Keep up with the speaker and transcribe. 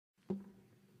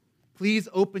Please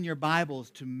open your Bibles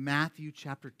to Matthew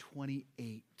chapter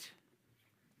 28.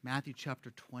 Matthew chapter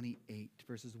 28,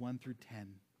 verses 1 through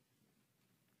 10.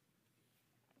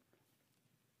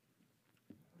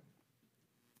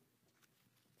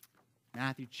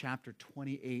 Matthew chapter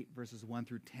 28, verses 1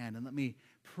 through 10. And let me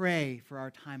pray for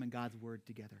our time in God's Word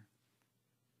together.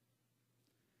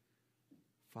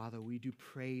 Father, we do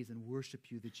praise and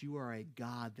worship you that you are a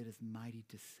God that is mighty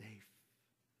to save.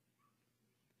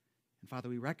 And Father,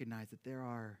 we recognize that there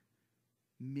are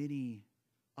many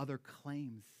other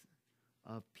claims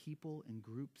of people and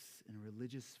groups and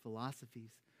religious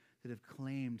philosophies that have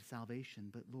claimed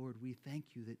salvation. But Lord, we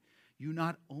thank you that you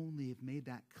not only have made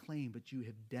that claim, but you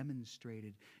have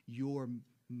demonstrated your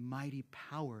mighty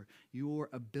power, your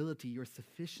ability, your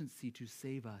sufficiency to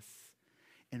save us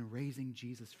in raising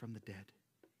Jesus from the dead.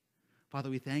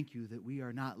 Father, we thank you that we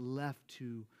are not left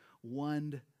to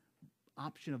one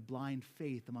option of blind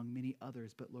faith among many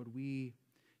others, but Lord,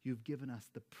 you've given us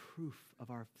the proof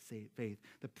of our faith,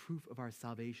 the proof of our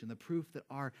salvation, the proof that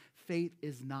our faith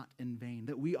is not in vain,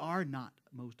 that we are not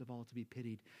most of all to be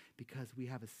pitied because we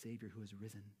have a Savior who has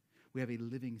risen. We have a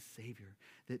living Savior,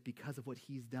 that because of what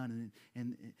he's done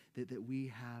and that we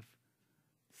have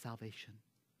salvation.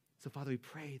 So, Father, we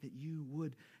pray that you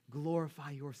would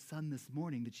glorify your Son this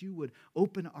morning, that you would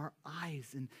open our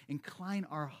eyes and incline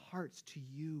our hearts to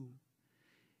you.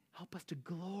 Help us to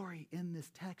glory in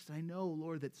this text. I know,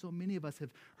 Lord, that so many of us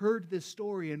have heard this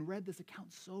story and read this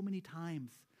account so many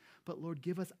times. But, Lord,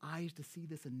 give us eyes to see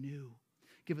this anew.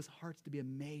 Give us hearts to be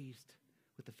amazed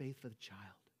with the faith of the child.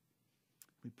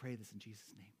 We pray this in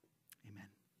Jesus' name. Amen.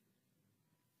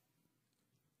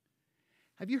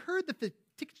 Have you heard the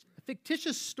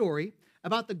fictitious story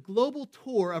about the global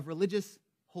tour of religious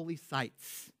holy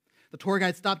sites? The tour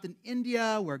guide stopped in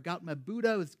India where Gautama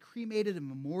Buddha was cremated and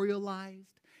memorialized.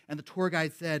 And the tour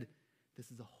guide said,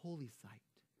 "This is a holy site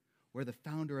where the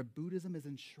founder of Buddhism is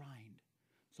enshrined.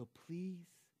 So please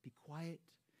be quiet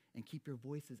and keep your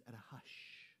voices at a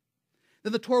hush."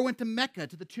 Then the tour went to Mecca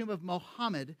to the tomb of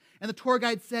Muhammad. And the tour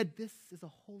guide said, "This is a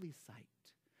holy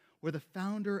site where the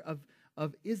founder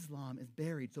of Islam is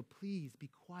buried. So please be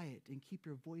quiet and keep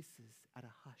your voices at a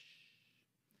hush."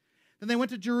 Then they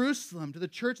went to Jerusalem, to the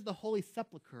Church of the Holy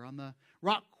Sepulchre on the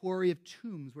rock quarry of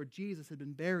tombs where Jesus had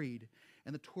been buried.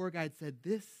 And the tour guide said,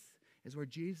 "This is where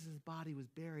Jesus' body was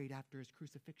buried after his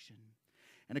crucifixion."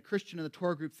 And a Christian in the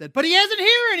tour group said, "But he isn't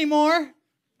here anymore.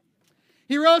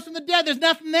 He rose from the dead. There's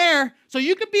nothing there. So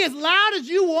you can be as loud as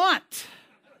you want."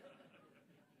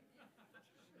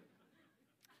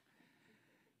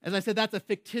 As I said, that's a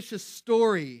fictitious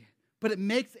story, but it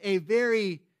makes a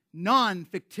very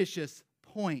non-fictitious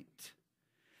point.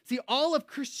 See, all of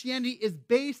Christianity is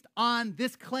based on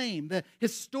this claim, the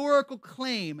historical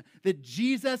claim that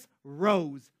Jesus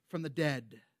rose from the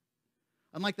dead.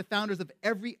 Unlike the founders of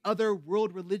every other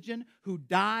world religion who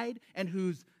died and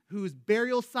whose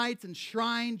burial sites and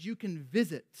shrines you can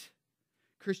visit,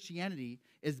 Christianity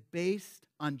is based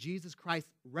on Jesus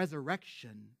Christ's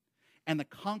resurrection and the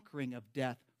conquering of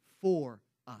death for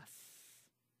us.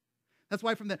 That's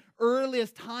why from the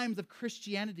earliest times of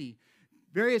Christianity,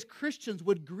 various Christians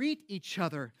would greet each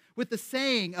other with the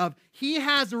saying of, "He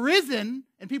has risen,"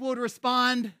 and people would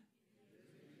respond,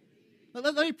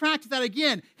 let me practice that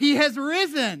again. "He has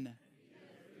risen."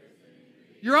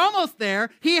 You're almost there.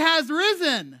 "He has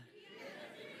risen."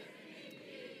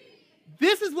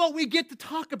 This is what we get to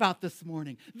talk about this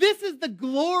morning. This is the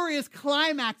glorious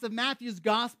climax of Matthew's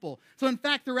gospel. So in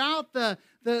fact, throughout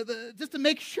just to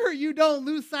make sure you don't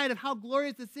lose sight of how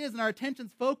glorious this is and our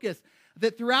attention's focus,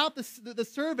 that throughout the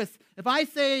service, if I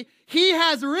say, "He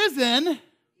has risen,"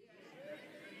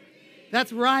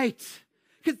 that's right.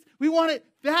 Because we want it,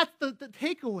 that's the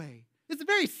takeaway. It's a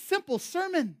very simple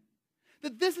sermon.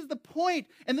 That this is the point,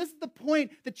 and this is the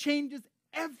point that changes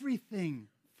everything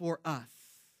for us.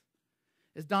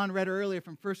 As Don read earlier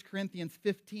from 1 Corinthians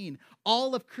 15,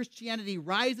 all of Christianity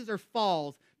rises or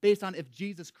falls based on if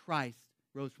Jesus Christ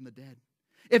rose from the dead.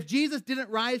 If Jesus didn't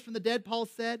rise from the dead, Paul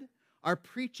said, our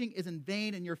preaching is in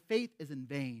vain and your faith is in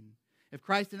vain. If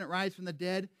Christ didn't rise from the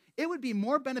dead, it would be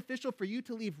more beneficial for you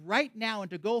to leave right now and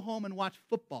to go home and watch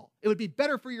football. It would be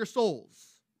better for your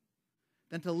souls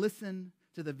than to listen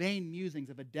to the vain musings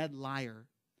of a dead liar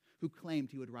who claimed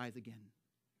he would rise again.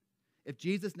 If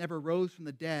Jesus never rose from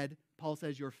the dead, Paul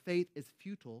says your faith is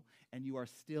futile and you are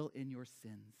still in your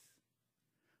sins.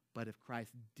 But if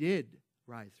Christ did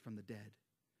rise from the dead,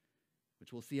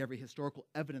 which we'll see every historical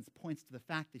evidence points to the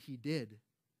fact that he did,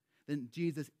 then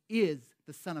Jesus is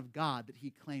the Son of God that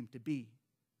he claimed to be.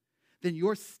 Then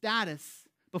your status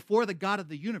before the God of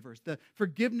the universe, the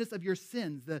forgiveness of your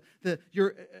sins,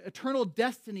 your eternal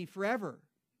destiny forever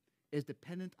is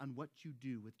dependent on what you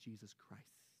do with Jesus Christ.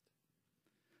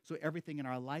 So everything in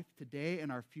our life today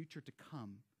and our future to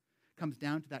come comes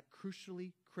down to that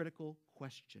crucially critical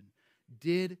question.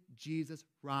 Did Jesus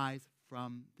rise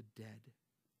from the dead?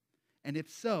 And if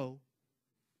so,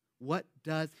 what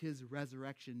does his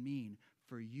resurrection mean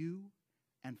for you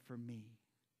and for me?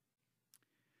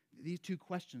 These two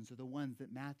questions are the ones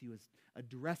that Matthew is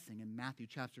addressing in Matthew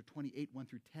chapter 28, 1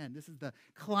 through 10. This is the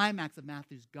climax of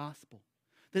Matthew's gospel.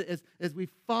 That as we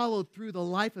followed through the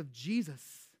life of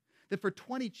Jesus, that for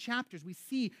 20 chapters we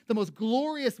see the most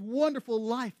glorious, wonderful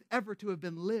life ever to have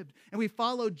been lived. And we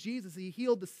followed Jesus. He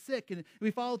healed the sick. And we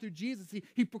followed through Jesus.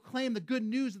 He proclaimed the good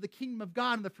news of the kingdom of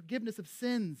God and the forgiveness of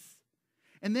sins.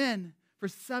 And then for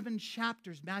 7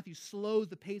 chapters, Matthew slows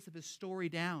the pace of his story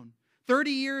down.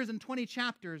 30 years and 20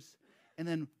 chapters, and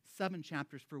then 7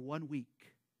 chapters for 1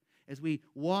 week as we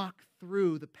walk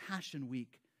through the Passion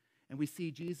Week and we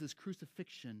see Jesus'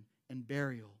 crucifixion and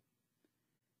burial.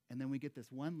 And then we get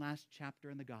this one last chapter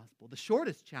in the gospel, the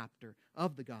shortest chapter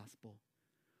of the gospel.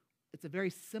 It's a very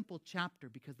simple chapter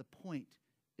because the point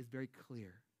is very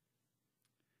clear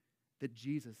that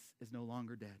Jesus is no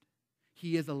longer dead.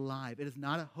 He is alive. It is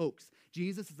not a hoax.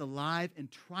 Jesus is alive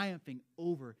and triumphing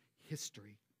over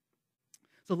history.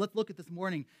 So let's look at this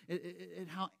morning at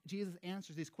how Jesus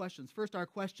answers these questions. First, our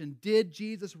question, did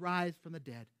Jesus rise from the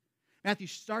dead? Matthew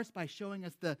starts by showing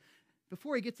us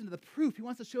before he gets into the proof, he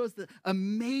wants to show us the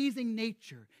amazing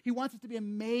nature. He wants us to be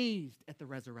amazed at the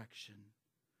resurrection.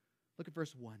 Look at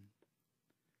verse 1.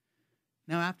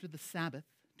 Now after the Sabbath,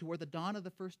 toward the dawn of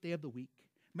the first day of the week,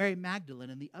 Mary Magdalene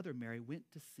and the other Mary went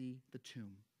to see the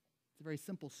tomb. It's a very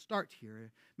simple start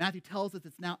here. Matthew tells us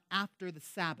it's now after the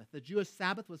Sabbath. The Jewish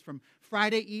Sabbath was from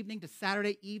Friday evening to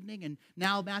Saturday evening, and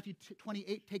now Matthew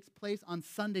 28 takes place on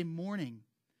Sunday morning.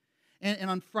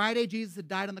 And on Friday, Jesus had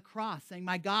died on the cross, saying,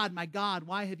 my God,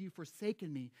 why have you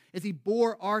forsaken me?" as he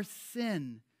bore our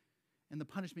sin and the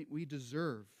punishment we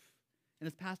deserve. And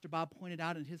as Pastor Bob pointed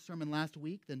out in his sermon last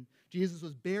week, then Jesus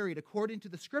was buried according to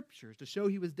the Scriptures to show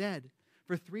he was dead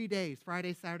for 3 days,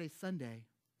 Friday, Saturday, Sunday.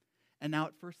 And now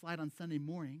at first light on Sunday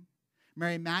morning,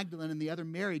 Mary Magdalene and the other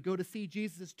Mary go to see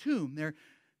Jesus' tomb.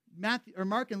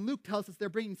 Mark and Luke tells us they're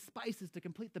bringing spices to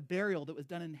complete the burial that was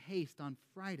done in haste on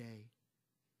Friday.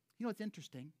 You know what's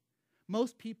interesting?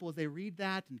 Most people, as they read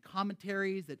that and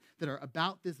commentaries that are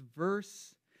about this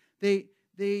verse, they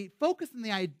focus on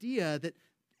the idea that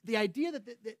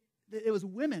it was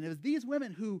women. It was these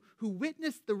women who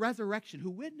witnessed the resurrection,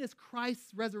 who witnessed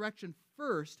Christ's resurrection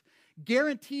first,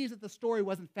 guarantees that the story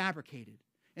wasn't fabricated.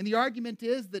 And the argument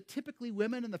is that typically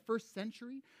women in the first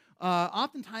century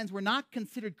oftentimes were not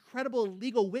considered credible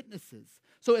legal witnesses.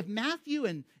 So if Matthew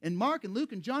and Mark and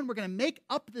Luke and John were going to make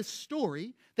up this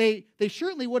story, they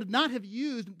certainly would not have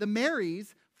used the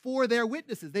Marys for their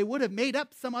witnesses. They would have made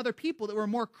up some other people that were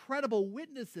more credible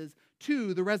witnesses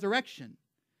to the resurrection.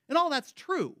 And all that's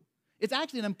true. It's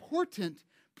actually an important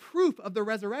proof of the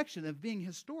resurrection, of being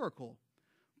historical.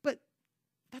 But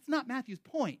that's not Matthew's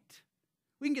point.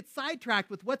 We can get sidetracked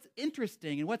with what's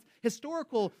interesting and what's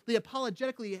historically,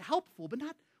 apologetically helpful, but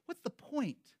not what's the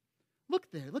point.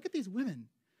 Look there. Look at these women.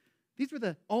 These were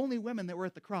the only women that were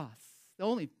at the cross, the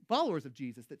only followers of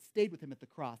Jesus that stayed with him at the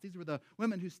cross. These were the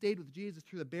women who stayed with Jesus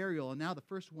through the burial, and now the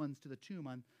first ones to the tomb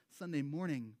on Sunday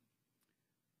morning.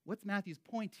 What's Matthew's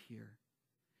point here?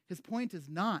 His point is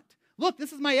not, look,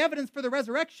 this is my evidence for the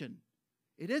resurrection.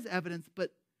 It is evidence,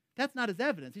 but that's not his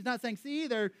evidence. He's not saying, see,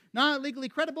 they're not legally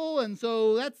credible, and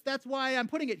so that's why I'm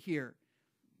putting it here.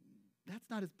 That's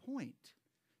not his point.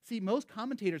 See, most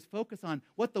commentators focus on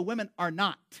what the women are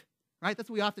not, right? That's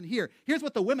what we often hear. Here's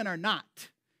what the women are not.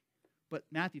 But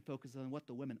Matthew focuses on what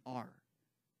the women are.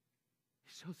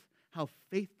 He shows how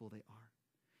faithful they are.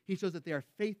 He shows that they are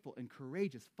faithful and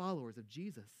courageous followers of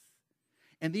Jesus.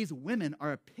 And these women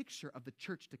are a picture of the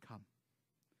church to come,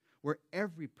 where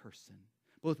every person,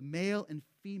 both male and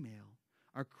female,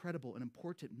 are credible and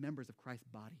important members of Christ's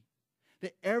body.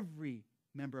 That every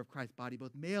member of Christ's body,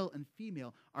 both male and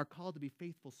female, are called to be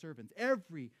faithful servants.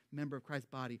 Every member of Christ's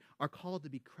body are called to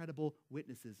be credible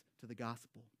witnesses to the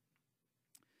gospel.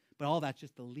 But all that's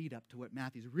just the lead up to what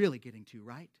Matthew's really getting to,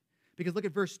 right? Because look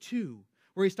at verse 2,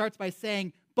 where he starts by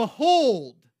saying,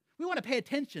 behold. We want to pay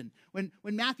attention when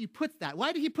Matthew puts that.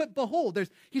 Why did he put behold?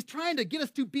 He's trying to get us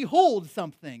to behold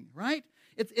something, right?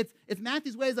 It's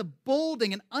Matthew's ways of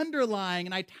bolding and underlying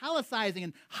and italicizing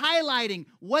and highlighting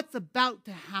what's about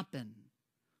to happen.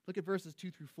 Look at verses 2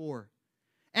 through 4.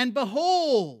 And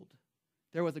behold,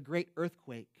 there was a great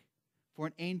earthquake, For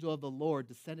an angel of the Lord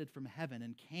descended from heaven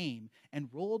and came and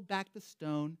rolled back the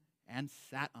stone and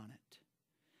sat on it.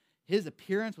 His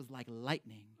appearance was like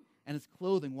lightning, and his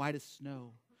clothing white as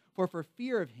snow. For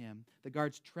fear of him, the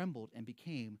guards trembled and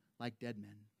became like dead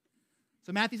men.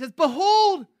 So Matthew says,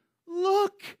 behold,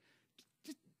 look.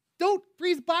 Just don't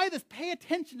breeze by this. Pay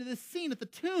attention to this scene at the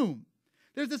tomb.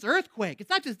 There's this earthquake. It's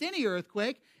not just any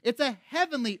earthquake. It's a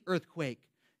heavenly earthquake.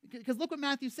 Because look what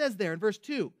Matthew says there in verse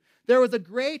 2. There was a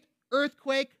great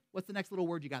earthquake. What's the next little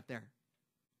word you got there?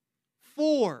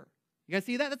 For. You guys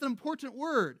see that? That's an important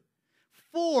word.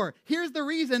 For. Here's the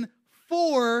reason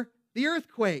for the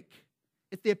earthquake.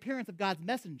 It's the appearance of God's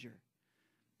messenger.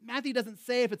 Matthew doesn't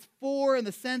say if it's for in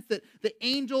the sense that the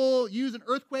angel used an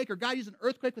earthquake or God used an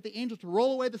earthquake with the angel to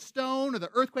roll away the stone or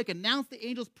the earthquake announced the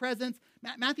angel's presence.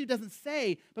 Matthew doesn't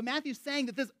say, but Matthew's saying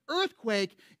that this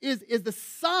earthquake is the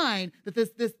sign that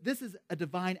this is a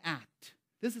divine act.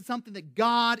 This is something that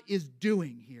God is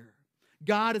doing here.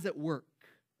 God is at work.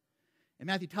 And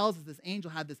Matthew tells us this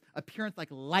angel had this appearance like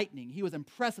lightning. He was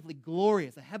impressively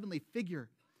glorious, a heavenly figure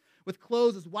with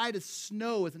clothes as white as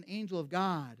snow, as an angel of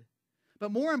God.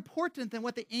 But more important than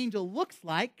what the angel looks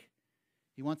like,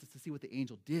 he wants us to see what the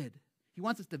angel did. He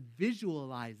wants us to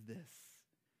visualize this,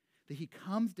 that he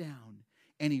comes down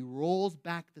and he rolls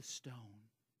back the stone.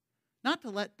 Not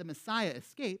to let the Messiah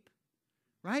escape,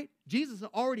 right? Jesus had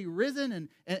already risen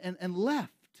and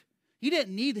left. He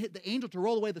didn't need the angel to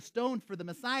roll away the stone for the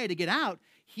Messiah to get out.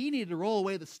 He needed to roll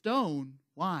away the stone.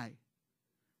 Why?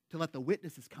 To let the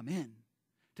witnesses come in,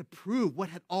 to prove what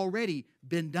had already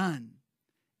been done.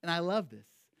 And I love this.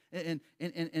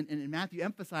 And Matthew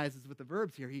emphasizes with the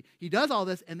verbs here. He does all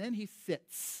this, and then he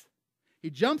sits.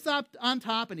 He jumps up on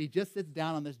top, and he just sits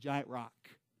down on this giant rock.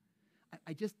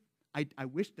 I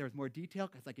wish there was more detail,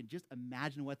 because I can just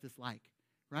imagine what this is like.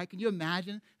 Right? Can you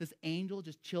imagine this angel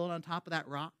just chilling on top of that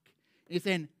rock? And he's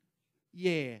saying,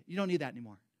 yeah, you don't need that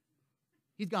anymore.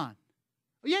 He's gone.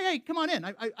 Oh, yeah, come on in.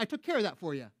 I took care of that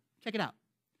for you. Check it out.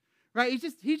 Right? He's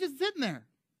just sitting there.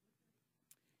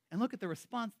 And look at the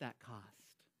response that caused.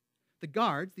 The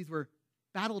guards, these were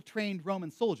battle-trained Roman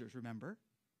soldiers, remember?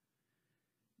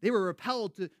 They were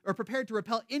prepared to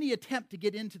repel any attempt to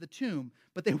get into the tomb,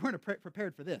 but they weren't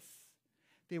prepared for this.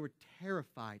 They were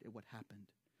terrified at what happened.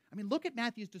 I mean, look at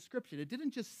Matthew's description. It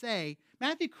didn't just say,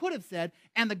 Matthew could have said,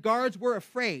 and the guards were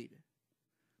afraid.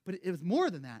 But it was more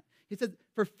than that. He said,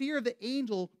 for fear of the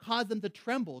angel caused them to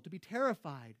tremble, to be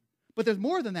terrified. But there's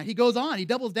more than that. He goes on. He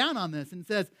doubles down on this and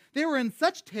says, they were in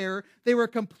such terror, they were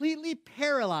completely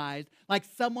paralyzed like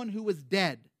someone who was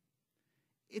dead.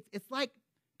 It's like,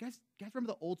 guys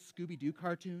remember the old Scooby-Doo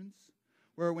cartoons?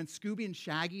 Where when Scooby and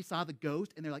Shaggy saw the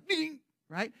ghost and they're like, ding,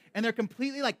 right? And they're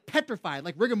completely like petrified,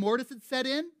 like rigor mortis had set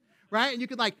in, right? And you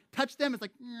could like touch them. It's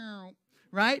like,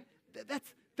 right?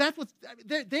 That's what's,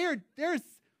 there's,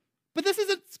 but this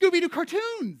isn't Scooby-Doo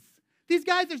cartoons. These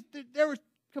guys, they were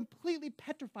completely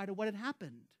petrified of what had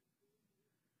happened.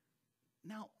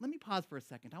 Now, let me pause for a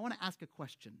second. I want to ask a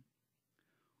question.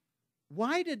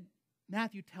 Why did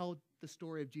Matthew tell the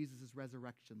story of Jesus'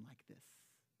 resurrection like this?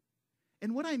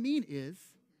 And what I mean is,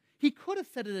 he could have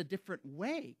said it a different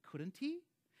way, couldn't he?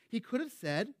 He could have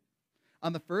said,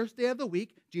 on the first day of the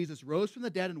week, Jesus rose from the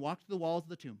dead and walked through the walls of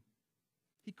the tomb.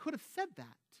 He could have said that.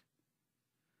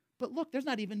 But look, there's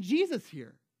not even Jesus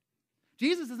here.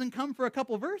 Jesus hasn't come for a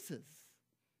couple verses.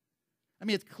 I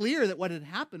mean, it's clear that what had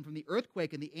happened from the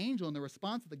earthquake and the angel and the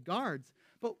response of the guards,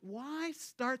 but why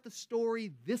start the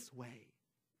story this way?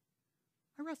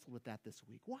 I wrestled with that this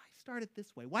week. Why start it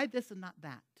this way? Why this and not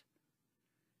that?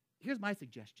 Here's my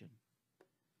suggestion.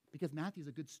 Because Matthew's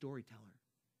a good storyteller.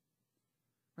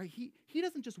 Right? He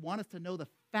doesn't just want us to know the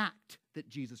fact that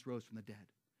Jesus rose from the dead.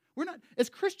 We're not, as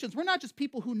Christians, we're not just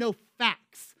people who know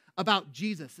facts about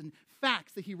Jesus and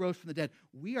facts that he rose from the dead.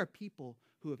 We are people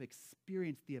who have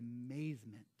experienced the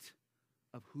amazement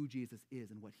of who Jesus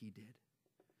is and what he did.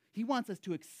 He wants us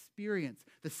to experience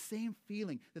the same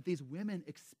feeling that these women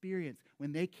experienced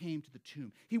when they came to the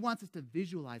tomb. He wants us to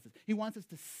visualize it. He wants us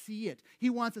to see it. He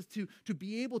wants us to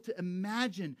be able to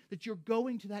imagine that you're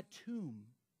going to that tomb.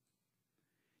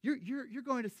 You're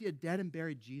going to see a dead and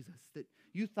buried Jesus that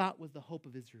you thought was the hope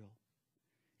of Israel.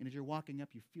 And as you're walking up,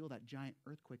 you feel that giant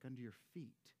earthquake under your feet.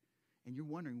 And you're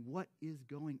wondering, what is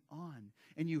going on?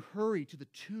 And you hurry to the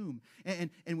tomb.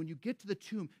 And when you get to the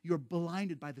tomb, you're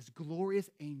blinded by this glorious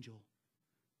angel.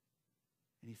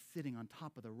 And he's sitting on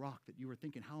top of the rock that you were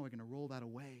thinking, how am I going to roll that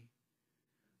away?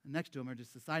 And next to him are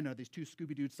just a side note, these two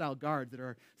Scooby-Doo style guards that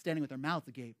are standing with their mouths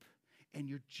agape. And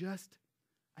you're just,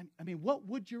 I mean, what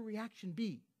would your reaction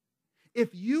be?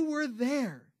 If you were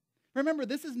there, Remember,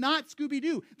 this is not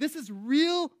Scooby-Doo. This is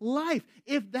real life.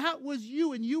 If that was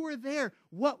you and you were there,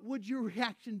 what would your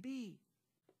reaction be?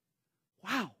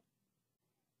 Wow,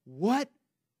 what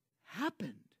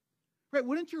happened? Right?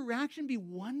 Wouldn't your reaction be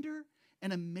wonder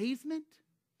and amazement?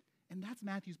 And that's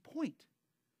Matthew's point.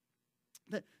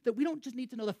 That we don't just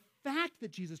need to know the fact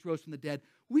that Jesus rose from the dead.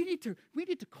 We need to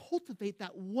cultivate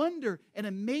that wonder and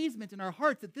amazement in our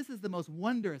hearts that this is the most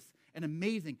wondrous and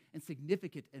amazing and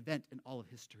significant event in all of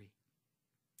history.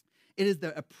 It is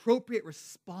the appropriate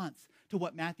response to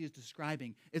what Matthew is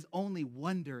describing is only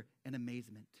wonder and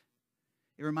amazement.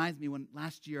 It reminds me when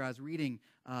last year I was reading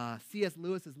C.S.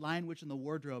 Lewis's Lion, Witch, and the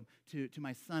Wardrobe to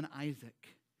my son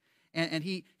Isaac. And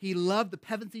he loved the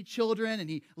Pevensey Children, and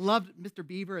he loved Mr.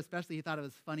 Beaver, especially. He thought it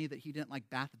was funny that he didn't like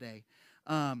Bath Day.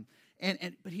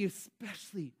 But he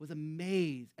especially was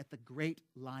amazed at the great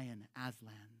lion,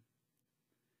 Aslan.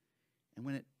 And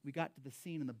when we got to the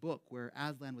scene in the book where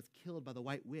Aslan was killed by the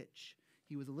White Witch,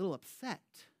 he was a little upset.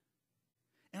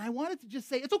 And I wanted to just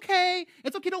say, it's okay,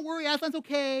 don't worry, Aslan's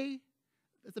okay.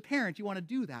 As a parent, you want to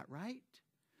do that, right?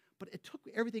 But it took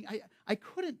everything. I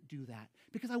couldn't do that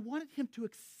because I wanted him to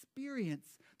experience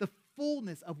the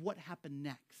fullness of what happened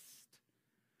next.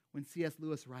 When C.S.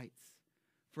 Lewis writes,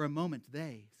 for a moment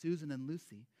they, Susan and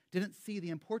Lucy, didn't see the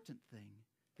important thing.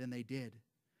 Then they did.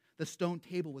 The stone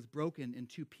table was broken in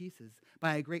 2 pieces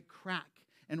by a great crack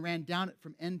and ran down it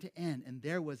from end to end, and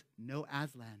there was no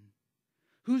Aslan.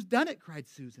 Who's done it? Cried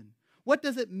Susan. What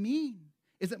does it mean?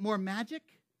 Is it more magic?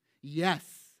 Yes,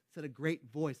 said a great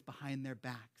voice behind their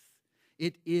backs.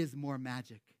 It is more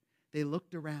magic. They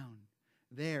looked around.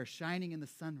 There, shining in the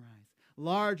sunrise,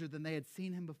 larger than they had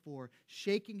seen him before,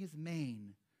 shaking his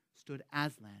mane, stood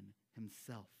Aslan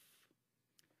himself.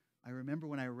 I remember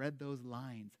when I read those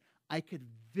lines, I could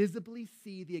visibly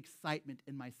see the excitement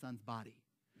in my son's body,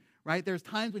 right? There's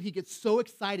times when he gets so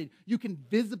excited, you can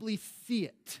visibly see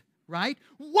it, right?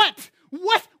 What?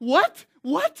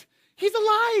 He's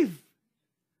alive.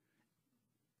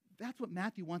 That's what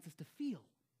Matthew wants us to feel.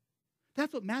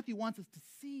 That's what Matthew wants us to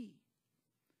see.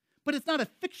 But it's not a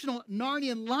fictional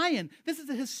Narnian lion. This is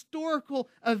a historical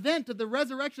event of the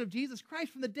resurrection of Jesus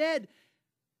Christ from the dead.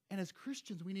 And as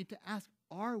Christians, we need to ask,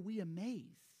 are we amazed?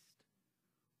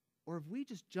 Or have we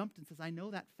just jumped and says, I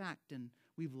know that fact, and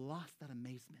we've lost that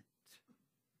amazement?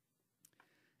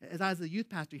 As I was a youth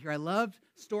pastor here, I loved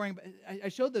storing. I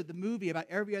showed the movie about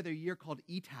every other year called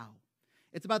Etau.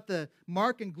 It's about the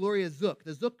Mark and Gloria Zook,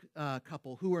 the Zook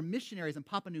couple who were missionaries in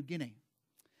Papua New Guinea.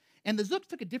 And the Zooks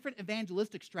took a different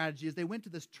evangelistic strategy as they went to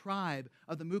this tribe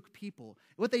of the Mook people.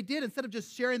 What they did, instead of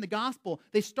just sharing the gospel,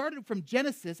 they started from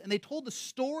Genesis and they told the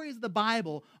stories of the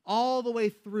Bible all the way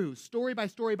through, story by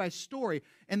story by story.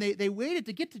 And they waited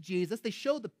to get to Jesus. They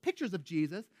showed the pictures of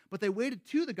Jesus, but they waited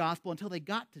to the gospel until they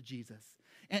got to Jesus.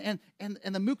 And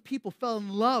the Mook people fell in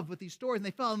love with these stories, and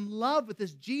they fell in love with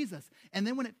this Jesus. And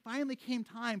then when it finally came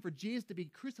time for Jesus to be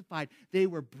crucified, they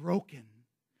were broken.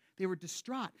 They were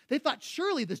distraught. They thought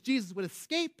surely this Jesus would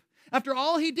escape. After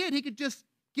all he did, he could just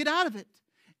get out of it.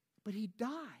 But he died.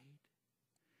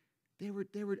 They were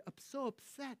so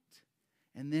upset.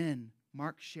 And then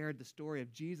Mark shared the story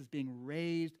of Jesus being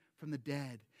raised from the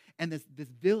dead. And this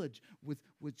village was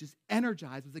just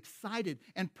energized, was excited.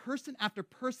 And person after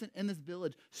person in this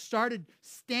village started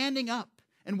standing up.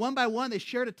 And one by one, they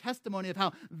shared a testimony of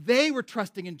how they were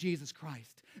trusting in Jesus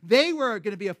Christ. They were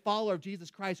going to be a follower of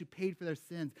Jesus Christ who paid for their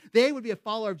sins. They would be a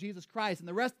follower of Jesus Christ. And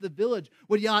the rest of the village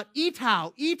would yell out,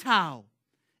 Etau, Etau.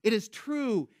 It is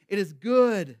true. It is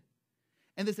good.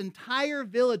 And this entire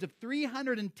village of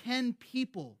 310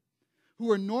 people who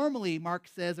were normally, Mark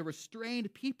says, a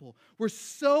restrained people, were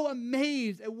so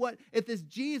amazed at this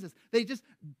Jesus. They just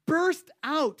burst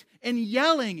out and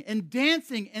yelling and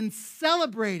dancing and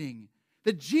celebrating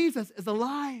that Jesus is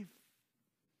alive.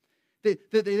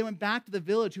 They went back to the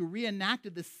village who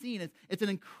reenacted this scene. It's an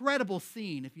incredible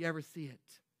scene if you ever see it.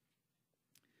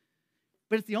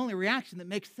 But it's the only reaction that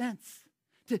makes sense.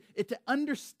 To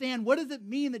understand what does it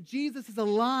mean that Jesus is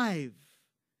alive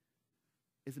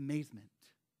is amazement.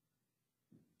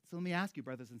 So let me ask you,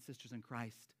 brothers and sisters in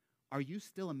Christ, are you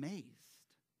still amazed?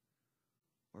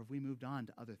 Or have we moved on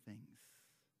to other things?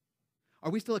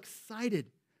 Are we still excited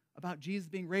about Jesus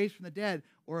being raised from the dead?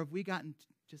 Or have we gotten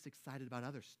just excited about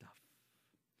other stuff?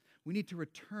 We need to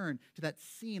return to that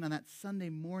scene on that Sunday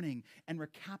morning and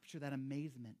recapture that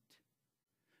amazement.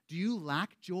 Do you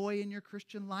lack joy in your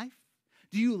Christian life?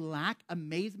 Do you lack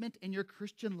amazement in your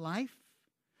Christian life?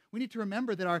 We need to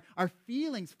remember that our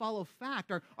feelings follow fact.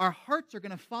 Our hearts are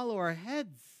going to follow our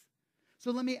heads.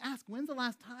 So let me ask, when's the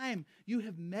last time you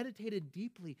have meditated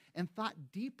deeply and thought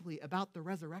deeply about the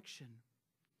resurrection?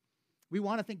 We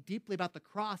want to think deeply about the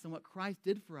cross and what Christ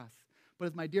did for us. But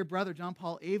as my dear brother John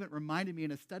Paul Avent reminded me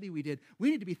in a study we did, we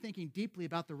need to be thinking deeply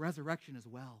about the resurrection as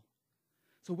well.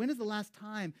 So when is the last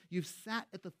time you've sat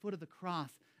at the foot of the cross,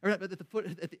 or at the foot,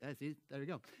 see, there you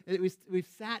go. We've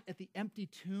sat at the empty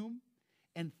tomb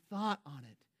and thought on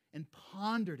it and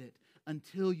pondered it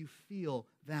until you feel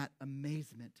that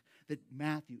amazement that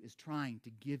Matthew is trying to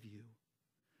give you.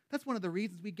 That's one of the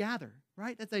reasons we gather,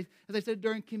 right? As I said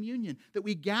during communion, that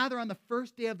we gather on the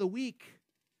first day of the week,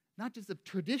 not just a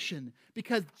tradition,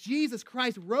 because Jesus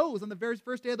Christ rose on the very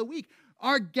first day of the week.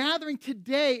 Our gathering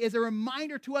today is a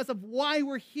reminder to us of why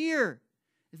we're here,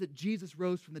 is that Jesus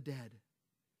rose from the dead.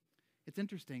 It's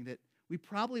interesting that we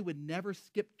probably would never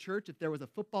skip church if there was a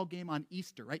football game on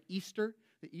Easter, right? Easter,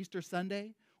 the Easter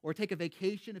Sunday, or take a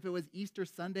vacation if it was Easter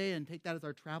Sunday and take that as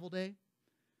our travel day.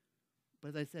 But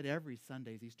as I said, every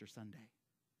Sunday is Easter Sunday.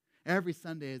 Every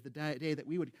Sunday is the day that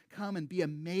we would come and be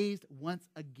amazed once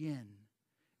again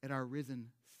at our risen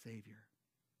Savior.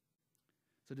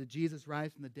 So did Jesus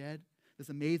rise from the dead? This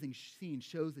amazing scene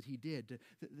shows that he did.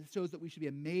 It shows that we should be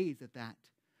amazed at that.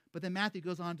 But then Matthew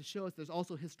goes on to show us there's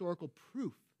also historical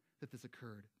proof that this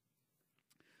occurred.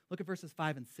 Look at verses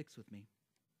 5 and 6 with me.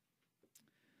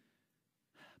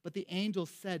 But the angel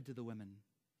said to the women,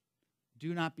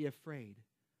 "Do not be afraid,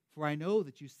 for I know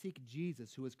that you seek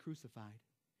Jesus who was crucified.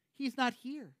 He is not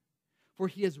here, for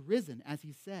he has risen, as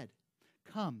he said.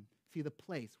 Come, see the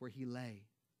place where he lay."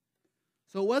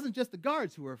 So it wasn't just the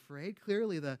guards who were afraid.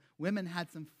 Clearly, the women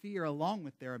had some fear along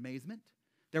with their amazement.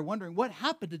 They're wondering, what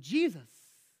happened to Jesus?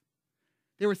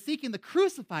 They were seeking the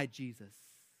crucified Jesus.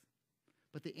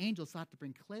 But the angel sought to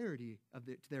bring clarity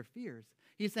to their fears.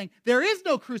 He's saying, there is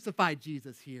no crucified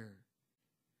Jesus here.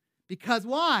 Because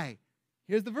why?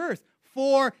 Here's the verse.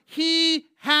 For he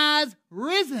has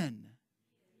risen.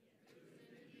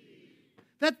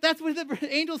 That's what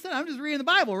the angel said. I'm just reading the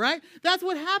Bible, right? That's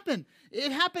what happened.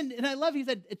 It happened, and I love, he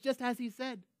said, it's just as he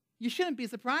said. You shouldn't be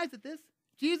surprised at this.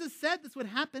 Jesus said this would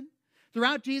happen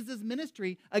throughout Jesus'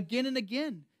 ministry again and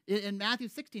again. In Matthew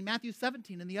 16, Matthew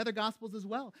 17, and the other Gospels as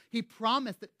well. He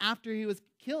promised that after he was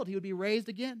killed, he would be raised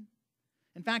again.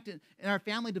 In fact, in our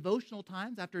family devotional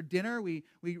times, after dinner,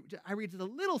 I read just a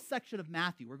little section of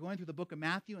Matthew. We're going through the book of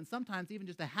Matthew, and sometimes even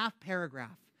just a half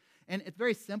paragraph. And it's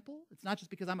very simple. It's not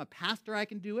just because I'm a pastor I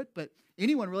can do it, but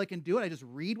anyone really can do it. I just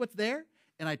read what's there,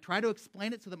 and I try to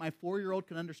explain it so that my 4-year-old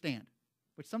can understand,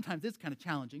 which sometimes is kind of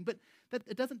challenging, but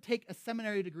it doesn't take a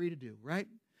seminary degree to do, right?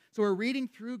 So we're reading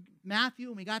through Matthew,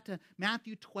 and we got to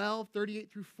Matthew 12,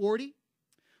 38 through 40,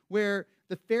 where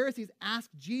the Pharisees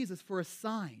asked Jesus for a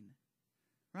sign,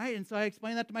 right? And so I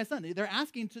explained that to my son. They're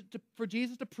asking for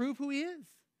Jesus to prove who he is.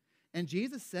 And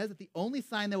Jesus says that the only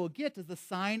sign they will get is the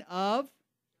sign of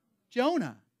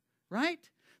Jonah, right?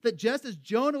 That just as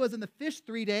Jonah was in the fish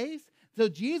 3 days, so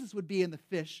Jesus would be in the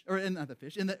fish, or in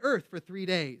the earth for 3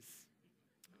 days.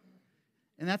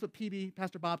 And that's what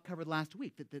Pastor Bob covered last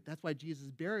week, that's why Jesus'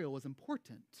 burial was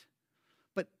important.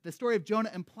 But the story of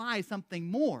Jonah implies something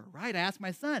more, right? I asked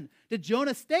my son, did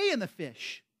Jonah stay in the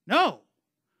fish? No.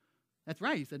 That's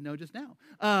right, he said no just now.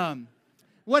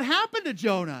 What happened to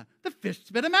Jonah? The fish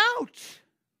spit him out.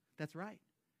 That's right.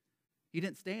 He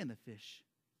didn't stay in the fish.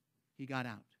 He got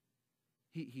out.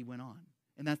 He went on.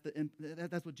 And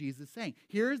that's what Jesus is saying.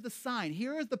 Here is the sign.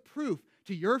 Here is the proof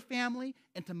to your family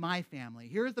and to my family.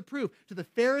 Here is the proof to the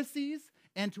Pharisees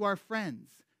and to our friends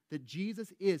that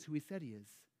Jesus is who he said he is,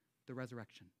 the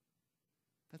resurrection.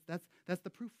 That's the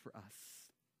proof for us.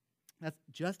 That's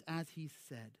just as he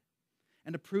said.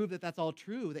 And to prove that that's all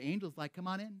true, the angel's like, come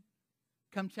on in.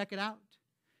 Come check it out.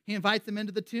 He invites them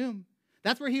into the tomb.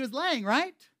 That's where he was laying,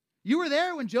 right? You were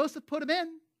there when Joseph put him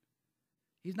in.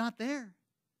 He's not there.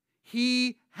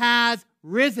 He has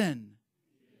risen.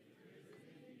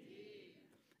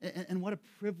 And what a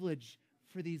privilege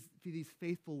for these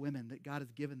faithful women that God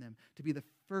has given them to be the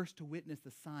first to witness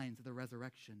the signs of the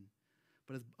resurrection.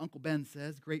 But as Uncle Ben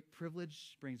says, great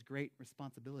privilege brings great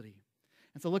responsibility.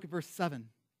 And so look at verse 7,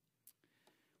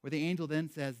 where the angel then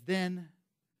says, "Then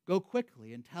go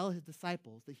quickly and tell his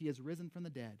disciples that he has risen from the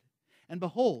dead. And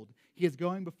behold, he is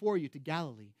going before you to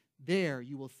Galilee. There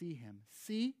you will see him.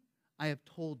 See, I have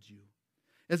told you."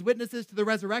 As witnesses to the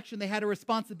resurrection, they had a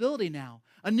responsibility now,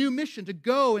 a new mission to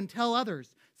go and tell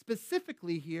others.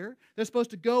 Specifically here, they're supposed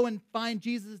to go and find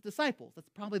Jesus' disciples. That's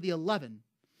probably the 11.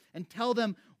 And tell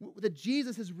them that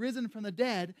Jesus has risen from the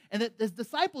dead and that his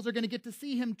disciples are going to get to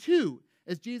see him too,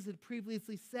 as Jesus had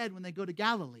previously said when they go to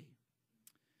Galilee.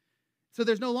 So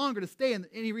there's no longer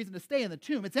any reason to stay in the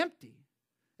tomb. It's empty.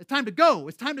 It's time to go.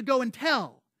 It's time to go and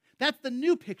tell. That's the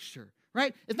new picture,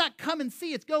 right? It's not come and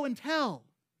see, it's go and tell.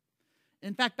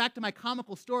 In fact, back to my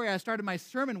comical story I started my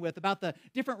sermon with about the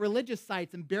different religious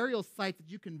sites and burial sites that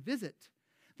you can visit.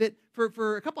 That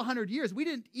for a couple hundred years, we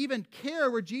didn't even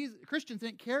care where Christians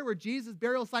didn't care where Jesus'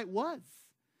 burial site was.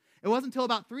 It wasn't until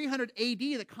about 300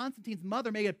 AD that Constantine's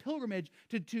mother made a pilgrimage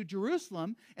to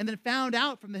Jerusalem and then found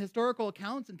out from the historical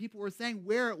accounts and people were saying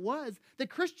where it was, that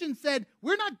Christians said,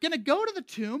 we're not going to go to the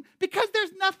tomb because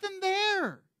there's nothing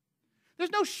there.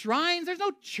 There's no shrines, there's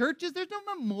no churches, there's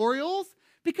no memorials,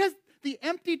 because the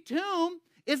empty tomb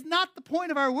is not the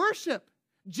point of our worship.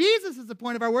 Jesus is the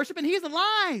point of our worship, and he's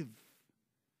alive.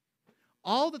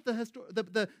 All that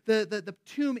the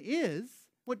tomb is,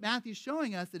 what Matthew's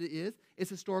showing us that it is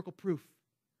historical proof.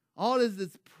 All it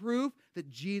is proof that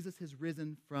Jesus has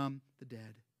risen from the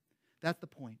dead. That's the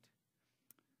point.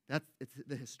 It's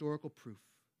the historical proof.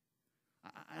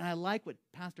 And I like what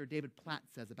Pastor David Platt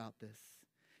says about this.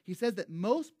 He says that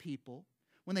most people,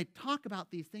 when they talk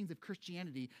about these things of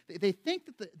Christianity, they think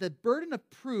that the burden of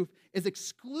proof is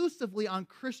exclusively on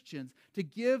Christians to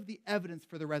give the evidence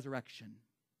for the resurrection.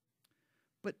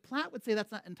 But Platt would say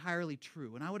that's not entirely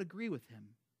true, and I would agree with him.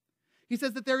 He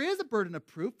says that there is a burden of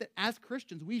proof that as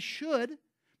Christians we should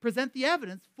present the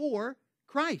evidence for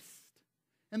Christ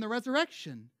and the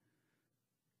resurrection.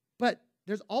 But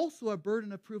there's also a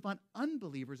burden of proof on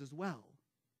unbelievers as well.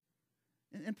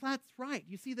 And Platt's right.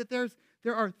 You see that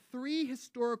there are three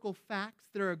historical facts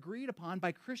that are agreed upon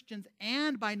by Christians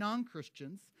and by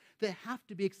non-Christians that have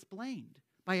to be explained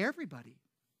by everybody.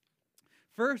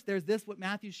 First, there's this, what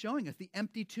Matthew's showing us, the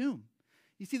empty tomb.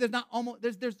 You see,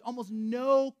 there's almost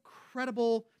no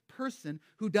credible person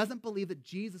who doesn't believe that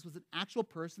Jesus was an actual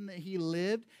person, that he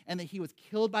lived, and that he was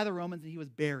killed by the Romans and he was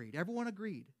buried. Everyone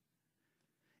agreed.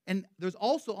 And there's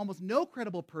also almost no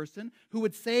credible person who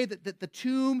would say that the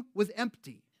tomb was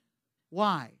empty.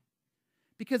 Why?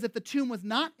 Because if the tomb was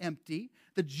not empty,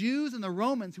 the Jews and the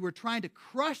Romans who were trying to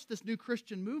crush this new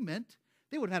Christian movement,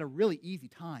 they would have had a really easy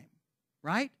time,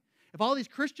 right? If all these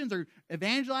Christians are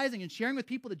evangelizing and sharing with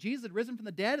people that Jesus had risen from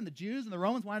the dead and the Jews and the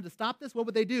Romans wanted to stop this, what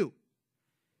would they do?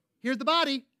 Here's the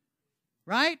body,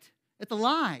 right? It's a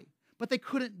lie. But they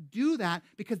couldn't do that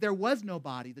because there was no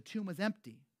body. The tomb was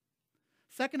empty.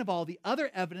 Second of all, the other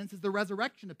evidence is the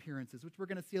resurrection appearances, which we're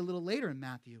going to see a little later in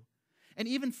Matthew. And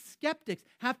even skeptics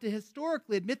have to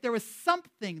historically admit there was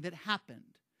something that happened.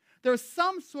 There was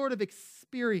some sort of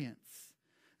experience.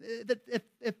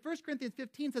 If 1 Corinthians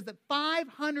 15 says that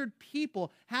 500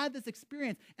 people had this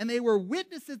experience and they were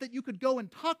witnesses that you could go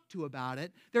and talk to about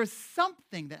it, there's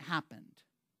something that happened.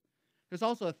 There's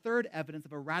also a third evidence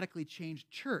of a radically changed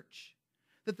church,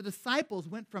 that the disciples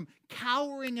went from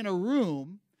cowering in a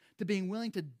room to being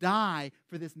willing to die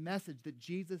for this message that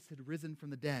Jesus had risen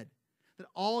from the dead, that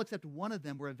all except one of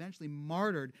them were eventually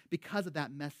martyred because of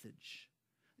that message.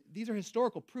 These are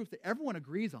historical proofs that everyone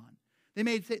agrees on. They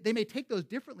may take those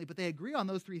differently, but they agree on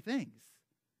those three things.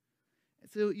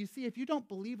 So you see, if you don't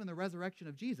believe in the resurrection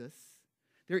of Jesus,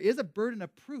 there is a burden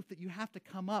of proof that you have to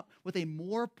come up with a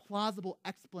more plausible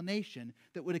explanation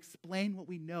that would explain what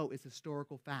we know is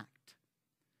historical fact.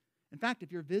 In fact,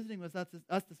 if you're visiting with us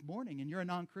this morning and you're a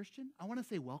non-Christian, I want to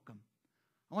say welcome.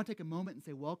 I want to take a moment and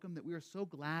say welcome, that we are so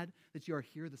glad that you are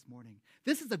here this morning.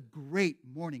 This is a great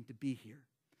morning to be here.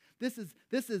 This is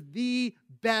the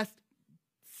best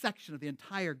section of the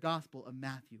entire Gospel of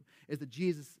Matthew, is the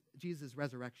Jesus'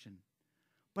 resurrection.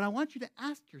 But I want you to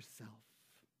ask yourself,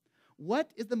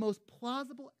 what is the most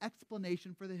plausible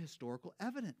explanation for the historical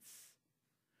evidence?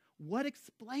 What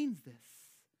explains this?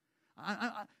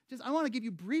 I want to give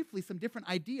you briefly some different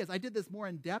ideas. I did this more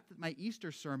in depth at my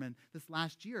Easter sermon this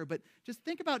last year, but just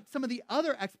think about some of the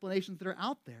other explanations that are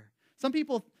out there. Some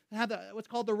people have what's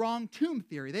called the wrong tomb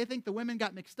theory. They think the women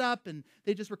got mixed up and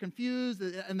they just were confused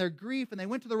in their grief and they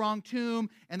went to the wrong tomb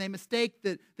and they mistake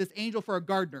this angel for a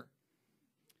gardener.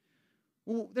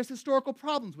 Well, there's historical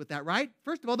problems with that, right?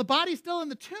 First of all, the body's still in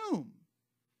the tomb.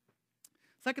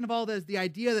 Second of all, there's the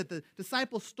idea that the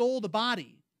disciples stole the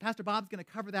body. Pastor Bob's going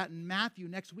to cover that in Matthew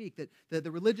next week, that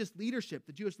the religious leadership,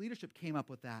 the Jewish leadership came up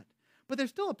with that. But there's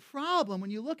still a problem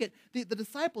when you look at the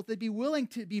disciples. They'd be willing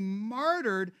to be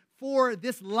martyred for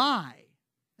this lie.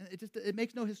 And it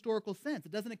makes no historical sense.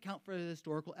 It doesn't account for the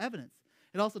historical evidence.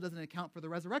 It also doesn't account for the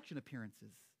resurrection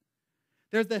appearances.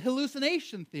 There's the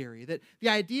hallucination theory, that the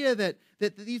idea that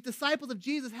these disciples of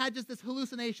Jesus had just this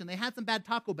hallucination. They had some bad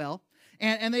Taco Bell,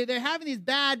 and they're having these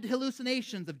bad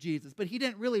hallucinations of Jesus, but he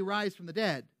didn't really rise from the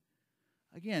dead.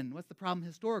 Again, what's the problem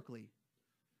historically?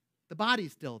 The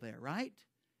body's still there, right?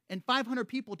 And 500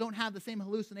 people don't have the same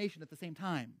hallucination at the same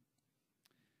time.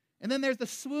 And then there's the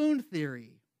swoon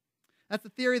theory. That's the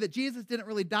theory that Jesus didn't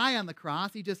really die on the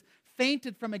cross. He just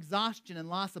fainted from exhaustion and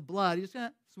loss of blood. He just kind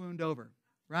of swooned over,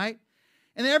 right?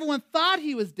 And then everyone thought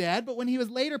he was dead, but when he was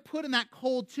later put in that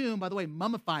cold tomb, by the way,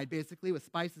 mummified basically with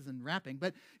spices and wrapping,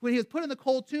 but when he was put in the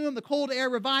cold tomb, the cold air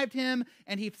revived him,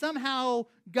 and he somehow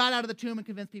got out of the tomb and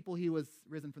convinced people he was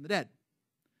risen from the dead.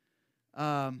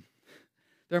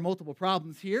 There are multiple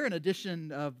problems here. In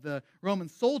addition of the Roman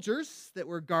soldiers that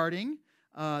were guarding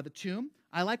the tomb,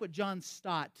 I like what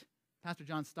Pastor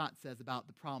John Stott says about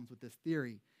the problems with this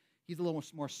theory. He's a little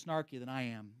more snarky than I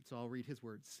am, so I'll read his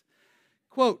words.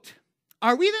 Quote,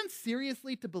 "Are we then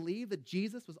seriously to believe that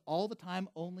Jesus was all the time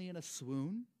only in a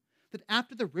swoon? That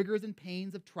after the rigors and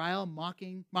pains of trial,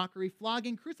 mockery,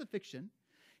 flogging, crucifixion,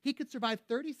 he could survive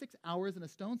 36 hours in a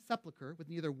stone sepulchre with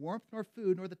neither warmth nor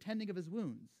food nor the tending of his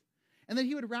wounds, and that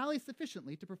he would rally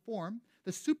sufficiently to perform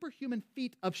the superhuman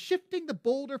feat of shifting the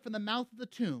boulder from the mouth of the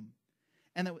tomb,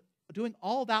 and that doing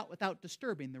all that without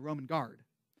disturbing the Roman guard.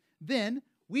 Then,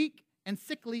 weak and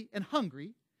sickly and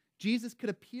hungry, Jesus could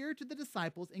appear to the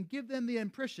disciples and give them the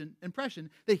impression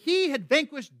that he had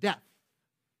vanquished death."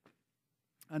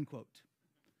 Unquote.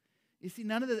 You see,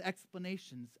 none of the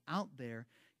explanations out there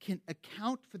can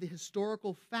account for the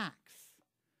historical facts,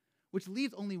 which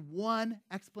leaves only one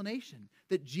explanation,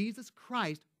 that Jesus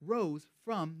Christ rose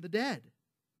from the dead.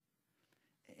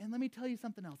 And let me tell you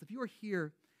something else. If you are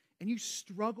here and you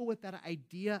struggle with that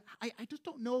idea, I just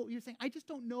don't know, you're saying, I just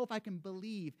don't know if I can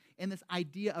believe in this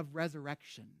idea of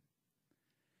resurrection.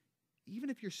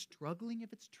 Even if you're struggling,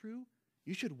 if it's true,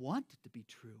 you should want it to be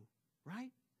true,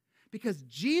 right? Because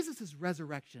Jesus'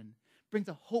 resurrection brings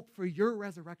a hope for your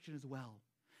resurrection as well.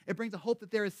 It brings a hope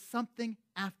that there is something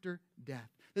after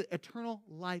death, that eternal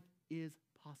life is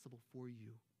possible for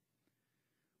you.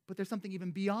 But there's something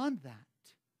even beyond that.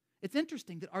 It's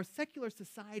interesting that our secular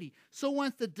society so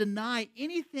wants to deny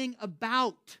anything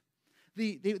about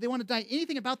they want to deny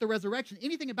anything about the resurrection,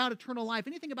 anything about eternal life,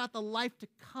 anything about the life to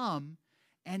come,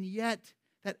 and yet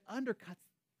that undercuts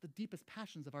the deepest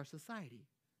passions of our society.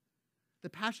 The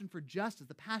passion for justice,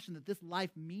 the passion that this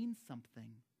life means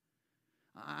something.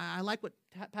 I like what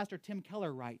Pastor Tim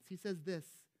Keller writes. He says this.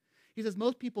 He says,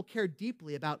 most people care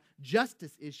deeply about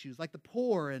justice issues like the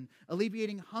poor and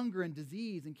alleviating hunger and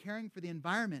disease and caring for the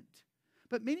environment.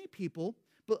 But many people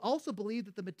also believe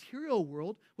that the material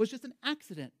world was just an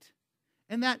accident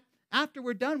and that after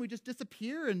we're done, we just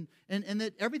disappear and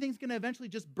that everything's going to eventually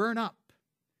just burn up.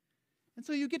 And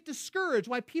so you get discouraged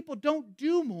why people don't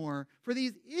do more for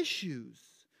these issues.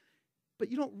 But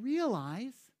you don't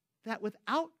realize that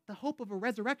without the hope of a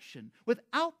resurrection,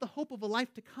 without the hope of a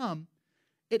life to come,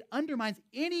 it undermines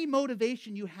any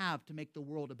motivation you have to make the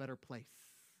world a better place,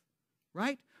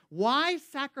 right? Why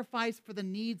sacrifice for the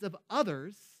needs of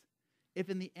others if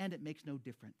in the end it makes no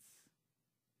difference?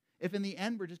 If in the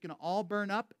end we're just going to all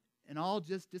burn up and all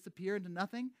just disappear into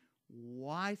nothing,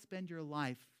 why spend your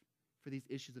life for these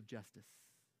issues of justice?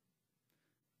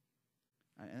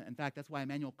 In fact, that's why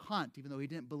Immanuel Kant, even though he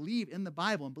didn't believe in the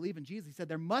Bible and believe in Jesus, he said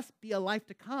there must be a life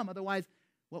to come, otherwise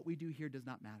what we do here does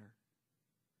not matter.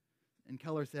 And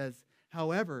Keller says,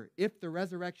 however, if the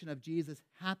resurrection of Jesus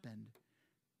happened,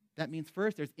 that means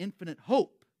first there's infinite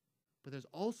hope, but there's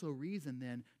also reason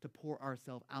then to pour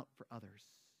ourselves out for others.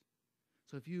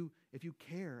 So if you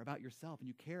care about yourself and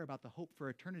you care about the hope for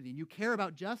eternity and you care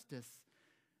about justice,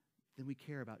 then we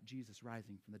care about Jesus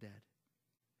rising from the dead.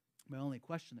 My only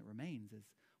question that remains is,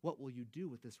 what will you do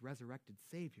with this resurrected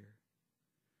Savior?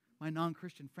 My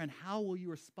non-Christian friend, how will you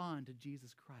respond to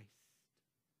Jesus Christ?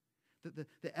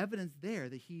 The evidence there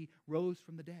that he rose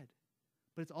from the dead.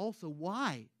 But it's also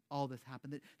why all this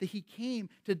happened. That he came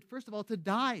to, first of all, to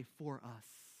die for us.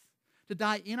 To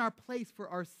die in our place for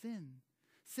our sin.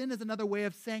 Sin is another way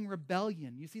of saying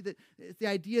rebellion. You see, that it's the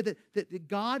idea that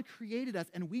God created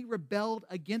us and we rebelled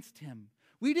against him.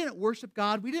 We didn't worship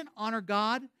God. We didn't honor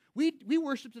God. We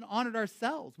worshiped and honored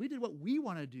ourselves. We did what we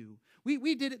want to do.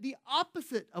 We did it the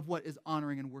opposite of what is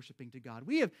honoring and worshiping to God.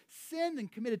 We have sinned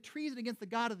and committed treason against the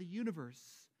God of the universe.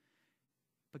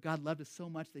 But God loved us so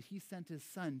much that he sent his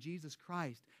son, Jesus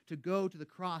Christ, to go to the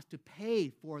cross to pay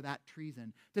for that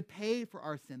treason, to pay for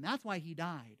our sin. That's why he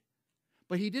died.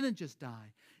 But he didn't just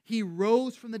die. He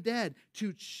rose from the dead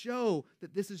to show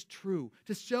that this is true,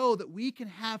 to show that we can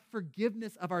have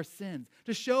forgiveness of our sins,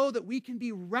 to show that we can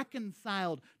be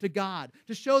reconciled to God,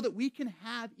 to show that we can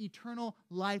have eternal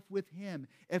life with him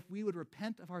if we would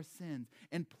repent of our sins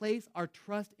and place our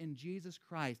trust in Jesus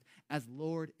Christ as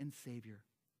Lord and Savior.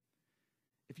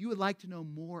 If you would like to know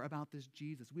more about this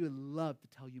Jesus, we would love to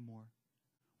tell you more.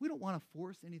 We don't want to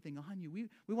force anything on you.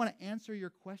 We want to answer your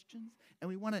questions, and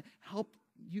we want to help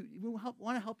you. We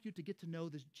want to help you to get to know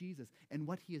this Jesus and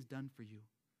what he has done for you.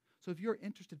 So if you're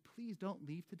interested, please don't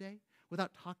leave today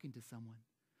without talking to someone.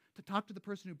 To talk to the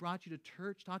person who brought you to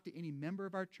church, talk to any member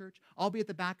of our church. I'll be at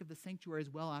the back of the sanctuary as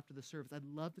well after the service. I'd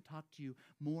love to talk to you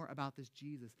more about this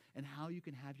Jesus and how you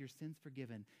can have your sins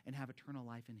forgiven and have eternal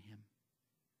life in him.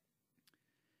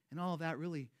 And all of that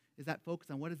really is that focus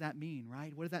on what does that mean,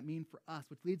 right? What does that mean for us?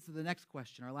 Which leads to the next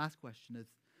question. Our last question is,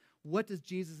 what does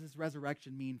Jesus'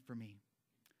 resurrection mean for me?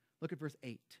 Look at verse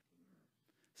 8.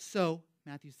 So,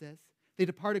 Matthew says, they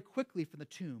departed quickly from the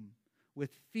tomb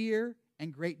with fear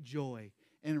and great joy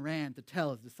and ran to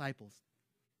tell his disciples.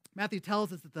 Matthew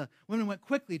tells us that the women went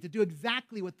quickly to do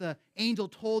exactly what the angel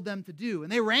told them to do,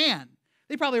 and they ran.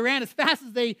 They probably ran as fast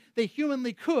as they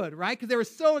humanly could, right? Because they were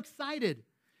so excited.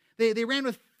 They ran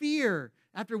with fear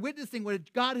after witnessing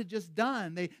what God had just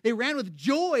done. They ran with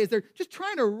joy as they're just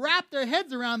trying to wrap their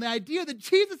heads around the idea that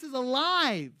Jesus is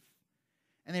alive.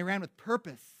 And they ran with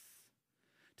purpose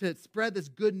to spread this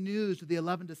good news to the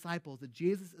 11 disciples that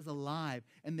Jesus is alive,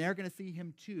 and they're going to see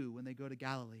him too when they go to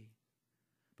Galilee.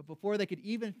 But before they could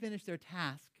even finish their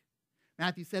task,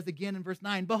 Matthew says again in verse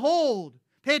 9, behold,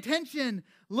 pay attention,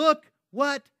 look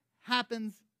what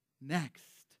happens next.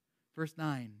 Verse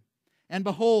 9, and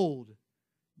behold,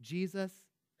 Jesus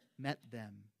met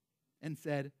them and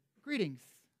said, greetings.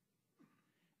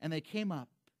 And they came up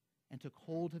and took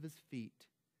hold of his feet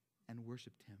and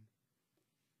worshiped him.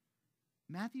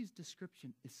 Matthew's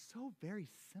description is so very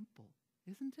simple,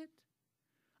 isn't it?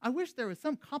 I wish there was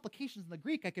some complications in the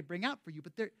Greek I could bring out for you,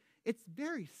 but it's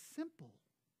very simple.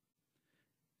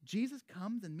 Jesus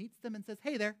comes and meets them and says,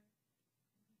 hey there.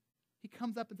 He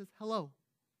comes up and says, hello.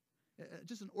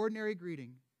 Just an ordinary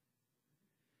greeting.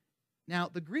 Now,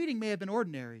 the greeting may have been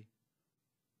ordinary.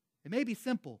 It may be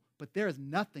simple, but there is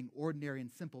nothing ordinary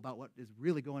and simple about what is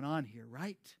really going on here,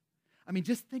 right? I mean,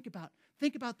 just think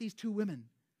about these two women.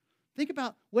 Think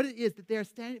about what it is that they are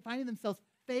finding themselves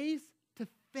face to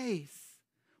face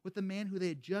with the man who they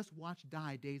had just watched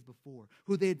die days before,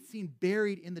 who they had seen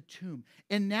buried in the tomb.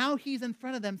 And now he's in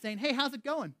front of them saying, hey, how's it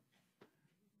going?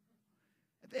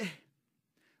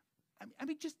 I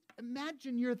mean, just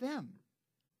imagine you're them.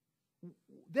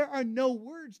 There are no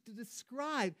words to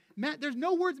describe. There's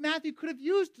no words Matthew could have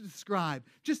used to describe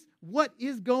just what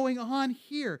is going on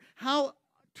here. How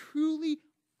truly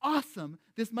awesome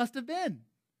this must have been.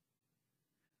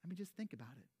 I mean, just think about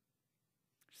it.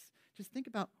 Just think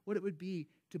about what it would be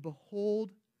to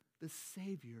behold the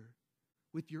Savior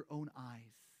with your own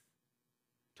eyes,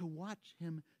 to watch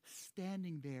him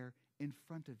standing there in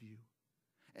front of you.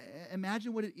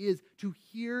 Imagine what it is to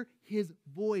hear his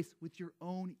voice with your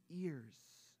own ears,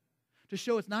 to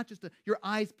show it's not just your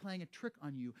eyes playing a trick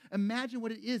on you. Imagine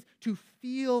what it is to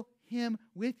feel him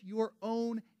with your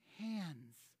own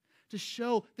hands, to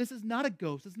show this is not a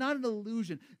ghost, it's not an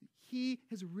illusion. He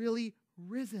has really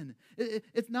risen.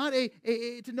 It's not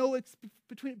to know it's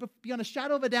beyond a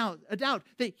shadow of a doubt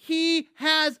that he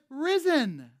has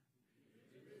risen.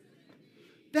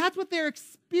 That's what they're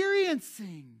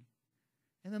experiencing.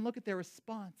 And then look at their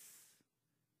response.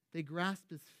 They grasped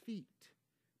his feet,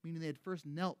 meaning they had first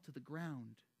knelt to the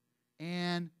ground,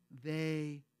 and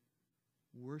they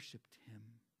worshiped him.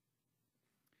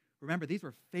 Remember, these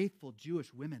were faithful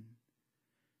Jewish women.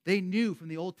 They knew from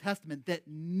the Old Testament that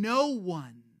no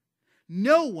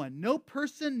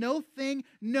person, no thing,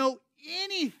 no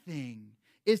anything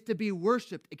is to be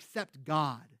worshiped except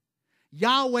God.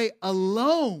 Yahweh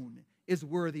alone is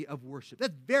worthy of worship.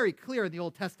 That's very clear in the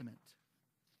Old Testament.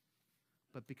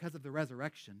 But because of the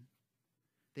resurrection,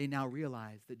 they now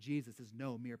realize that Jesus is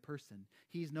no mere person.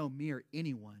 He's no mere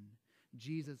anyone.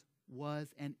 Jesus was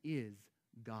and is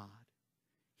God.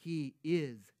 He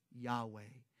is Yahweh.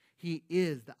 He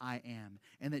is the I am,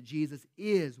 and that Jesus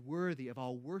is worthy of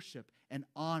all worship and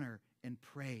honor and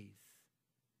praise.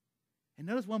 And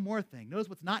notice one more thing. Notice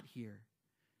what's not here.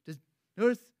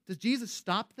 Does Jesus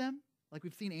stop them like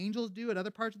we've seen angels do at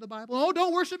other parts of the Bible? Oh,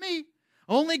 don't worship me.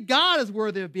 Only God is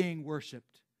worthy of being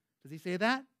worshiped. Does he say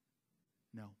that?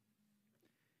 No.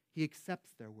 He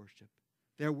accepts their worship.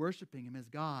 They're worshiping him as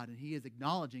God, and he is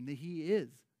acknowledging that he is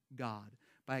God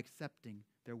by accepting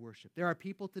their worship. There are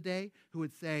people today who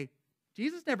would say,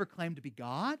 Jesus never claimed to be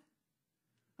God.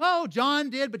 Oh, John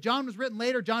did, but John was written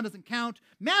later. John doesn't count.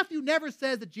 Matthew never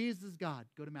says that Jesus is God.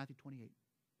 Go to Matthew 28.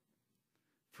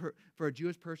 For a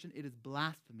Jewish person, it is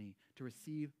blasphemy to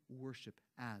receive worship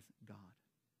as God.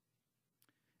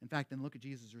 In fact, then look at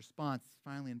Jesus' response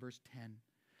finally in verse 10.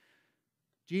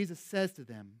 Jesus says to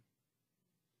them,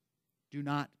 do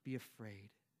not be afraid.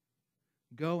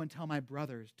 Go and tell my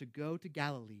brothers to go to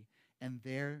Galilee, and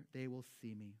there they will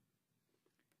see me.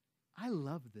 I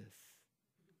love this.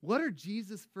 What are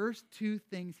Jesus' first two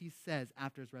things he says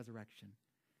after his resurrection?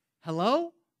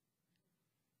 Hello?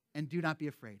 And do not be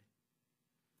afraid.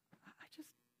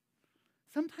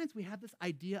 Sometimes we have this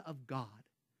idea of God,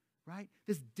 right?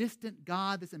 This distant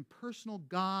God, this impersonal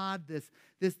God, this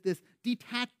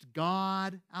detached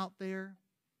God out there.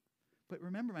 But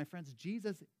remember, my friends,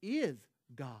 Jesus is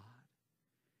God.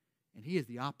 And he is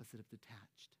the opposite of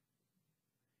detached.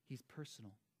 He's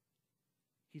personal.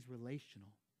 He's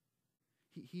relational.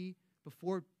 He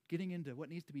before getting into what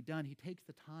needs to be done, he takes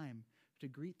the time to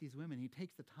greet these women. He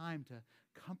takes the time to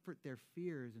comfort their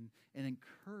fears and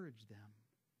encourage them.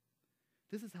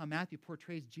 This is how Matthew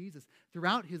portrays Jesus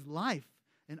throughout his life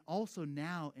and also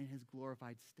now in his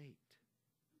glorified state.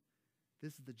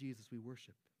 This is the Jesus we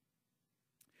worship.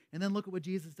 And then look at what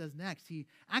Jesus does next. He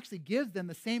actually gives them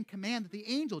the same command that the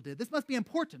angel did. This must be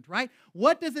important, right?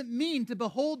 What does it mean to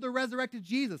behold the resurrected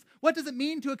Jesus? What does it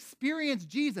mean to experience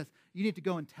Jesus? You need to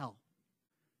go and tell.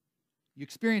 You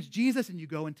experience Jesus and you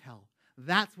go and tell.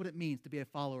 That's what it means to be a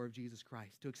follower of Jesus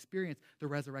Christ, to experience the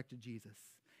resurrected Jesus.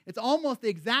 It's almost the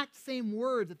exact same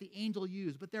words that the angel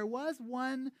used, but there was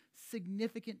one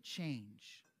significant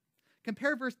change.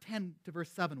 Compare verse 10 to verse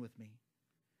 7 with me.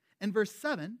 In verse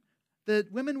 7, the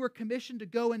women were commissioned to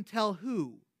go and tell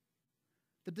who?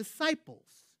 The disciples.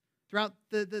 Throughout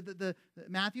the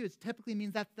Matthew, it typically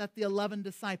means that's the 11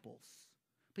 disciples.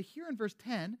 But here in verse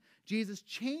 10, Jesus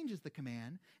changes the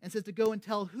command and says to go and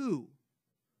tell who?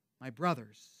 My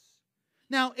brothers.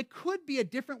 Now, it could be a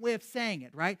different way of saying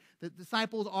it, right? The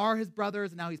disciples are his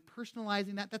brothers, and now he's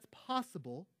personalizing that. That's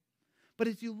possible. But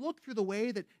as you look through the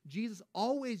way that Jesus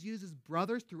always uses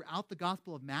brothers throughout the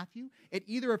Gospel of Matthew, it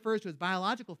either refers to his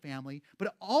biological family, but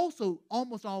it also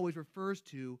almost always refers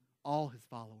to all his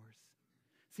followers.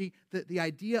 See, the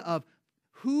idea of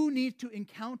who needs to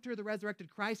encounter the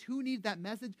resurrected Christ, who needs that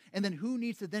message, and then who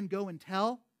needs to then go and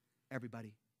tell?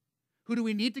 Everybody. Who do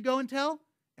we need to go and tell?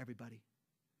 Everybody.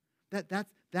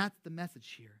 That's the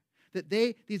message here. That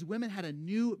these women had a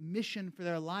new mission for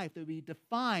their life that would be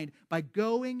defined by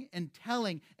going and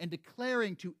telling and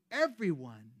declaring to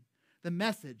everyone the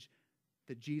message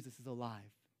that Jesus is alive,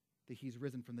 that he's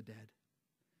risen from the dead.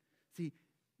 See,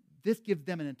 this gives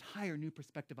them an entire new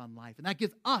perspective on life, and that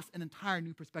gives us an entire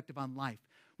new perspective on life.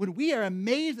 When we are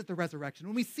amazed at the resurrection,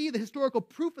 when we see the historical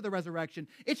proof of the resurrection,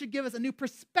 it should give us a new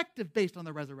perspective based on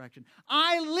the resurrection.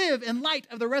 I live in light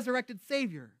of the resurrected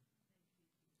Savior.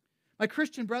 My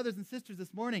Christian brothers and sisters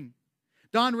this morning,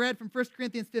 Don read from 1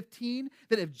 Corinthians 15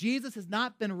 that if Jesus has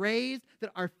not been raised,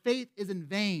 that our faith is in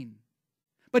vain.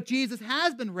 But Jesus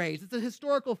has been raised. It's a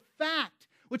historical fact,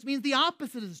 which means the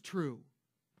opposite is true.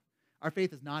 Our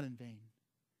faith is not in vain.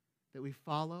 That we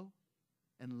follow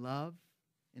and love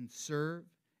and serve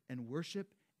and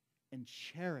worship and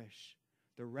cherish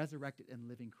the resurrected and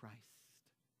living Christ.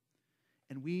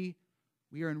 And we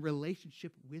are in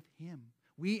relationship with him.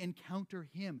 We encounter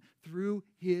him through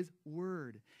his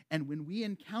word. And when we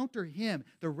encounter him,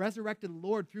 the resurrected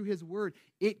Lord, through his word,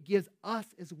 it gives us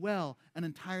as well an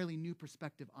entirely new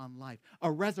perspective on life, a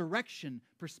resurrection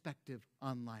perspective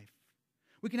on life.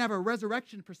 We can have a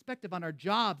resurrection perspective on our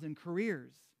jobs and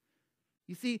careers.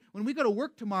 You see, when we go to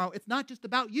work tomorrow, it's not just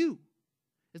about you.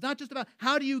 It's not just about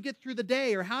how do you get through the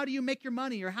day or how do you make your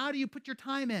money or how do you put your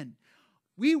time in.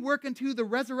 We work unto the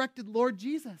resurrected Lord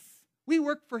Jesus. We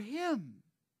work for him.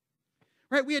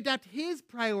 Right? We adapt his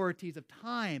priorities of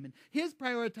time and his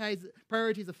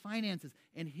priorities of finances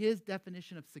and his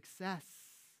definition of success,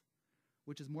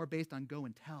 which is more based on go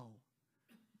and tell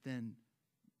than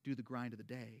do the grind of the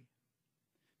day.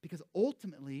 Because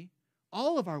ultimately,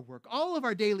 all of our work, all of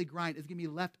our daily grind is going to be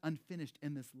left unfinished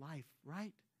in this life,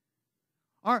 right?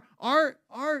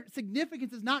 Our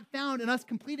significance is not found in us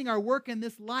completing our work in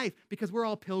this life because we're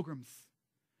all pilgrims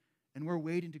and we're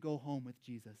waiting to go home with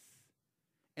Jesus.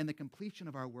 And the completion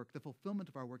of our work, the fulfillment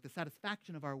of our work, the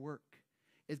satisfaction of our work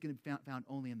is going to be found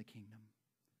only in the kingdom,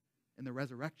 in the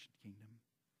resurrection kingdom.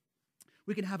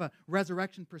 We can have a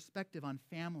resurrection perspective on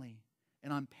family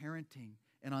and on parenting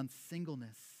and on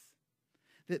singleness.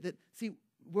 See,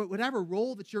 whatever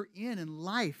role that you're in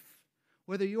life,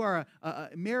 whether you are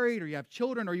married or you have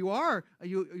children or you are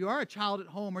a child at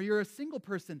home or you're a single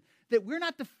person, that we're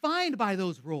not defined by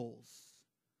those roles.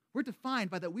 We're defined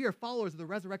by that we are followers of the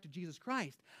resurrected Jesus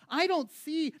Christ. I don't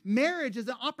see marriage as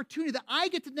an opportunity that I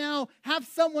get to now have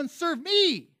someone serve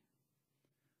me.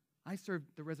 I serve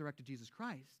the resurrected Jesus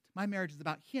Christ. My marriage is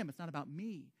about him. It's not about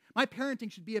me. My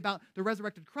parenting should be about the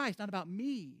resurrected Christ, not about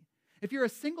me. If you're a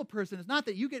single person, it's not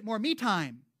that you get more me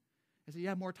time. It's that you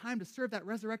have more time to serve that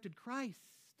resurrected Christ.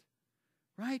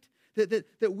 Right?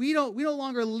 That we no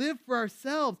longer live for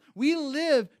ourselves. We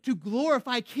live to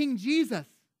glorify King Jesus,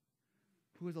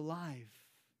 who is alive.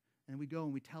 And we go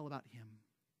and we tell about him.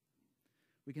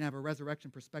 We can have a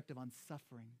resurrection perspective on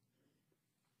suffering.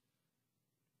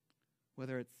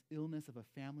 Whether it's illness of a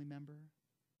family member,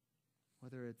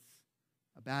 whether it's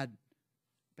a bad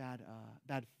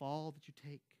fall that you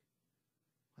take,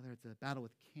 whether it's a battle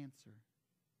with cancer,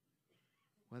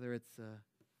 whether it's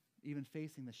even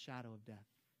facing the shadow of death.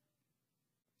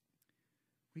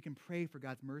 We can pray for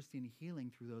God's mercy and healing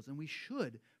through those, and we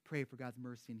should pray for God's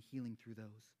mercy and healing through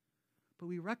those. But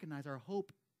we recognize our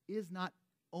hope is not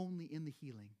only in the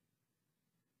healing.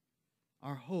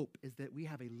 Our hope is that we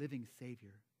have a living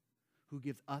Savior who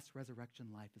gives us resurrection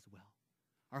life as well.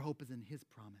 Our hope is in his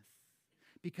promise.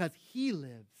 Because he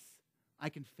lives, I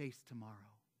can face tomorrow.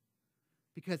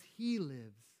 Because he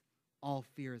lives, all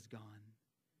fear is gone.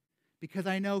 Because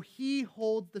I know he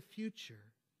holds the future.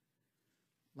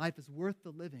 Life is worth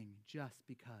the living just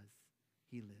because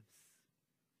he lives.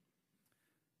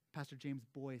 Pastor James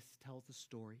Boyce tells the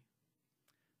story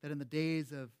that in the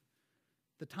days of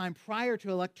the time prior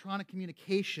to electronic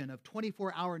communication of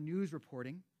 24-hour news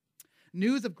reporting,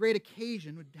 news of great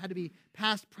occasion had to be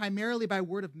passed primarily by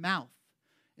word of mouth.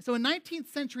 And so in 19th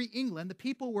century England, the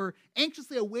people were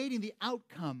anxiously awaiting the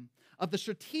outcome of the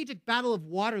strategic Battle of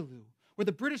Waterloo, where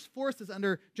the British forces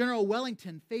under General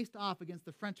Wellington faced off against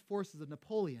the French forces of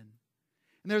Napoleon.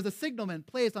 And there was a signalman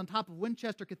placed on top of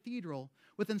Winchester Cathedral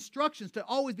with instructions to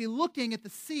always be looking at the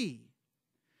sea.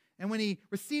 And when he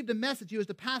received a message, he was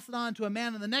to pass it on to a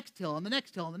man on the next hill, on the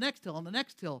next hill, on the next hill, on the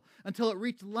next hill, until it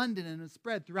reached London and was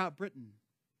spread throughout Britain.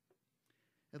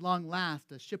 At long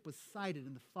last, a ship was sighted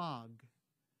in the fog,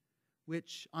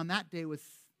 which on that day was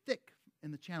thick in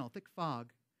the channel, thick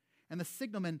fog. And the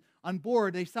signalmen on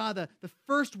board, they saw the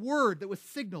first word that was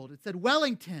signaled. It said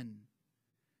Wellington.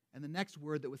 And the next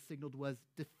word that was signaled was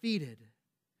defeated.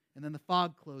 And then the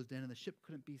fog closed in and the ship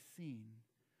couldn't be seen.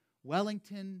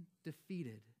 Wellington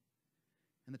defeated.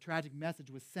 And the tragic message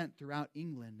was sent throughout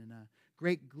England, and a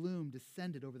great gloom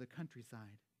descended over the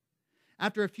countryside.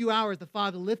 After a few hours, the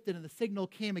fog lifted and the signal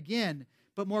came again,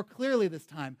 but more clearly this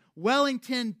time.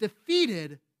 Wellington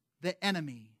defeated the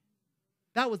enemy.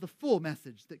 That was the full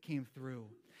message that came through.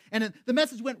 And the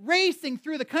message went racing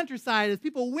through the countryside as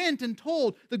people went and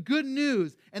told the good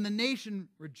news, and the nation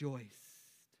rejoiced.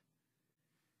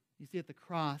 You see, at the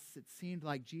cross, it seemed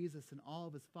like Jesus and all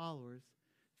of his followers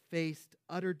faced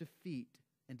utter defeat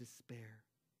and despair.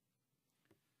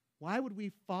 Why would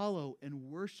we follow and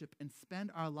worship and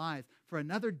spend our lives for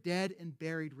another dead and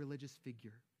buried religious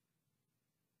figure?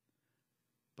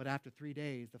 But after 3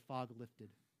 days, the fog lifted,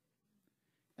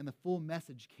 and the full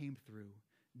message came through.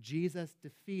 Jesus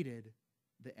defeated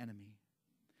the enemy.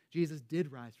 Jesus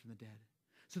did rise from the dead.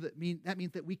 So that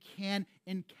means that we can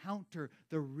encounter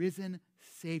the risen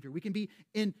Savior. We can be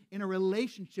in a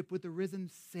relationship with the risen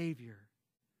Savior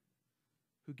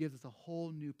who gives us a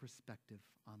whole new perspective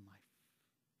on life.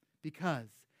 Because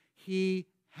he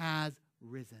has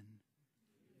risen.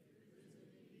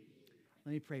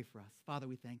 Let me pray for us. Father,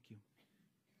 we thank you.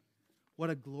 What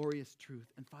a glorious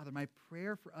truth. And Father, my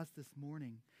prayer for us this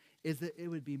morning is that it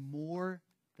would be more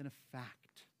than a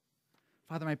fact.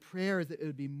 Father, my prayer is that it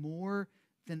would be more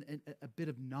than a bit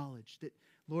of knowledge. That,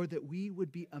 Lord, that we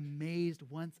would be amazed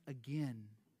once again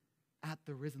at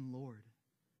the risen Lord.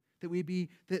 That we be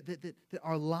that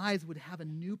our lives would have a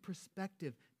new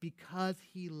perspective because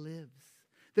he lives.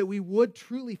 That we would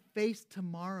truly face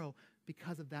tomorrow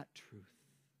because of that truth.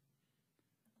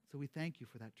 So we thank you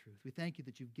for that truth. We thank you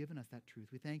that you've given us that truth.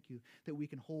 We thank you that we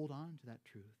can hold on to that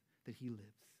truth, that he lives.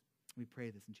 We pray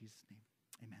this in Jesus' name.